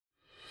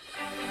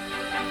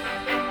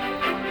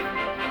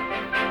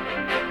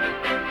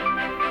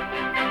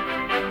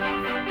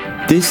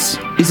This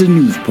is a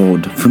news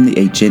pod from the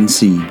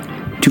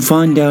HNC. To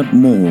find out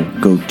more,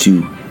 go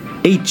to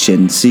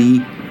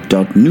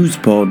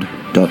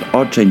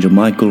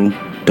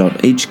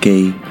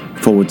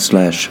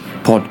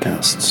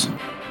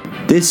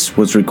hnc.newspod.archangelmichael.hk/podcasts. This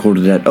was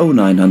recorded at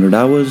 0900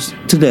 hours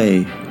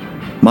today.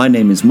 My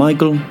name is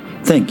Michael.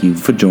 Thank you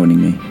for joining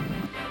me.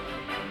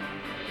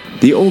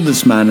 The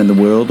oldest man in the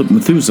world,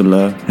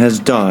 Methuselah, has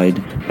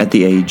died at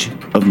the age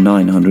of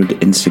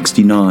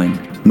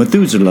 969.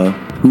 Methuselah,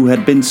 who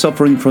had been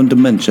suffering from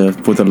dementia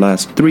for the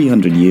last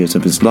 300 years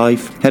of his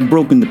life, had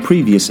broken the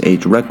previous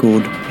age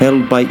record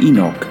held by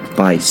Enoch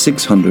by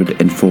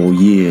 604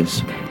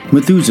 years.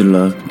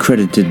 Methuselah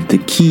credited the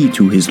key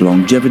to his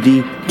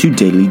longevity to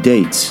daily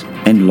dates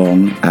and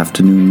long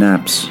afternoon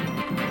naps.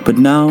 But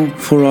now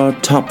for our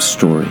top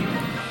story.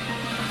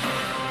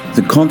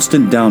 The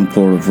constant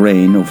downpour of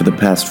rain over the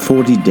past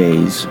 40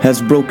 days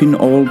has broken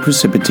all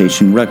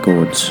precipitation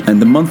records, and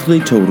the monthly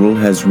total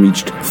has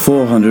reached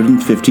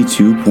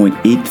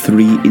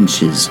 452.83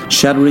 inches,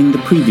 shattering the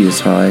previous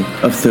high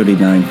of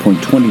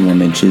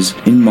 39.21 inches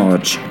in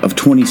March of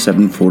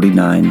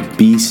 2749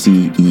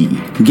 BCE.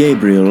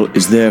 Gabriel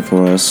is there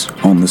for us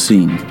on the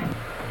scene.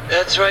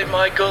 That's right,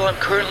 Michael. I'm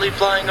currently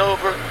flying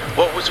over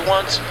what was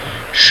once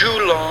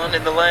Shulon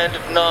in the land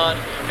of Nod,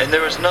 and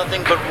there is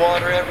nothing but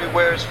water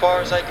everywhere as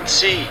far as I can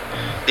see.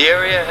 The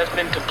area has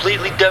been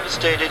completely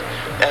devastated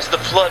as the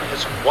flood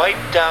has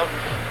wiped out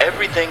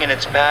everything in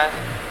its path,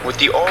 with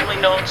the only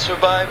known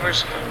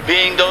survivors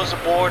being those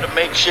aboard a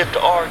makeshift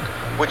ark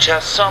which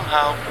has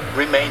somehow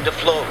remained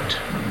afloat.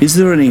 Is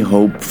there any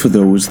hope for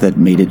those that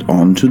made it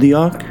onto the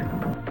ark?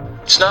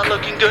 It's not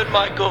looking good,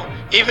 Michael.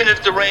 Even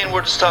if the rain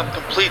were to stop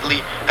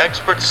completely,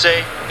 experts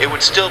say it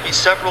would still be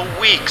several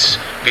weeks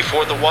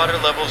before the water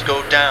levels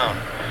go down.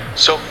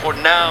 So for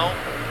now,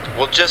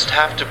 we'll just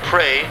have to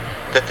pray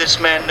that this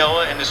man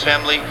Noah and his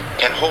family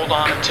can hold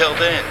on until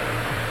then.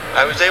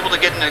 I was able to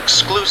get an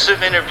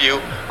exclusive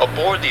interview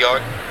aboard the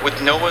ark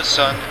with Noah's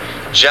son,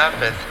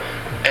 Japheth,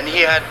 and he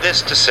had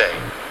this to say.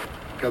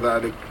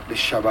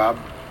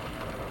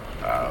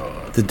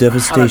 The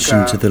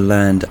devastation to the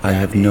land I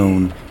have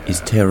known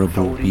is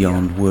terrible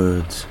beyond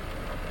words.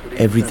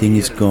 Everything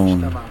is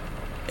gone.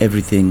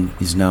 Everything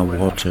is now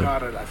water.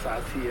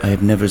 I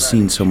have never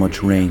seen so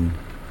much rain,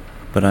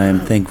 but I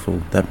am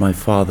thankful that my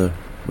father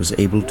was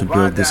able to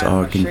build this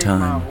ark in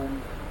time,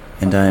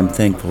 and I am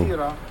thankful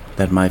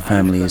that my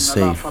family is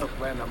safe.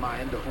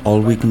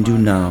 All we can do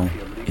now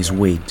is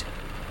wait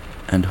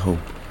and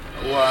hope.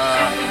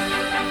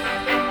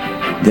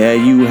 There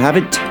you have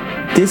it.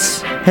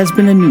 This has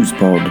been a news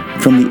pod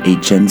from the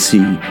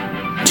HNC.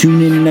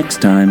 Tune in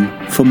next time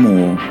for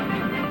more.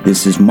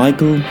 This is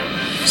Michael,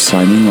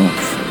 signing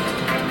off.